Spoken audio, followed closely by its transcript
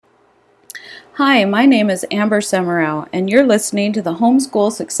Hi, my name is Amber Semerow, and you're listening to the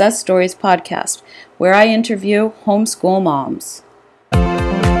Homeschool Success Stories podcast, where I interview homeschool moms.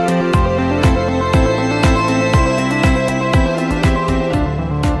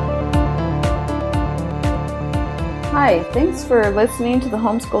 Hi, thanks for listening to the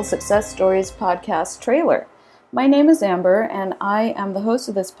Homeschool Success Stories podcast trailer. My name is Amber, and I am the host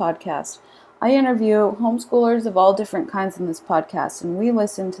of this podcast. I interview homeschoolers of all different kinds in this podcast, and we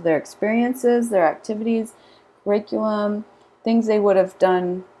listen to their experiences, their activities, curriculum, things they would have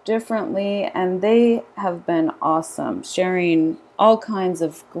done differently, and they have been awesome, sharing all kinds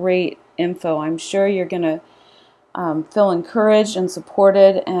of great info. I'm sure you're going to feel encouraged and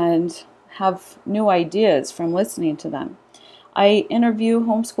supported and have new ideas from listening to them. I interview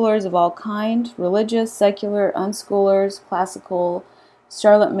homeschoolers of all kind, religious, secular, unschoolers, classical,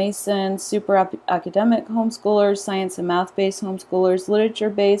 Charlotte Mason, super academic homeschoolers, science and math-based homeschoolers,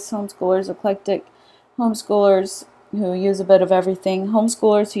 literature-based homeschoolers, eclectic homeschoolers who use a bit of everything,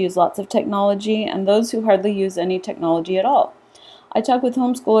 homeschoolers who use lots of technology, and those who hardly use any technology at all. I talk with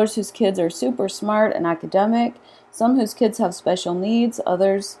homeschoolers whose kids are super smart and academic, some whose kids have special needs,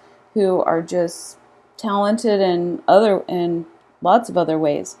 others who are just talented in lots of other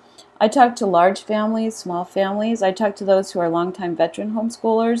ways. I talk to large families, small families. I talk to those who are longtime veteran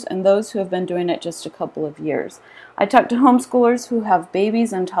homeschoolers and those who have been doing it just a couple of years. I talk to homeschoolers who have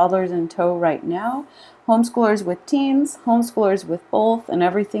babies and toddlers in tow right now, homeschoolers with teens, homeschoolers with both, and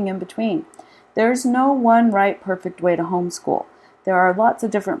everything in between. There's no one right, perfect way to homeschool. There are lots of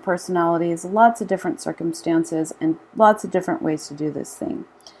different personalities, lots of different circumstances, and lots of different ways to do this thing.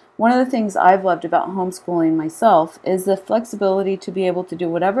 One of the things I've loved about homeschooling myself is the flexibility to be able to do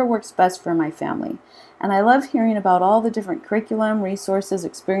whatever works best for my family. And I love hearing about all the different curriculum, resources,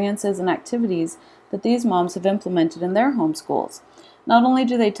 experiences, and activities that these moms have implemented in their homeschools. Not only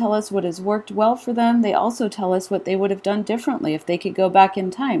do they tell us what has worked well for them, they also tell us what they would have done differently if they could go back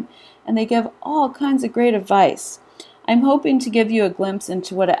in time. And they give all kinds of great advice. I'm hoping to give you a glimpse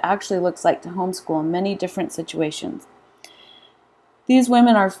into what it actually looks like to homeschool in many different situations. These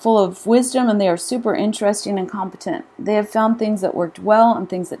women are full of wisdom and they are super interesting and competent. They have found things that worked well and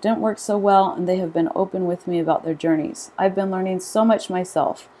things that didn't work so well, and they have been open with me about their journeys. I've been learning so much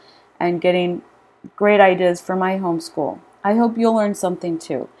myself and getting great ideas for my homeschool. I hope you'll learn something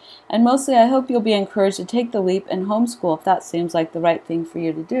too. And mostly I hope you'll be encouraged to take the leap and homeschool if that seems like the right thing for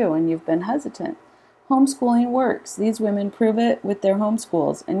you to do and you've been hesitant. Homeschooling works. These women prove it with their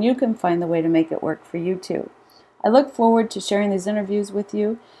homeschools, and you can find the way to make it work for you too. I look forward to sharing these interviews with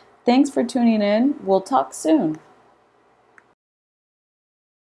you. Thanks for tuning in. We'll talk soon.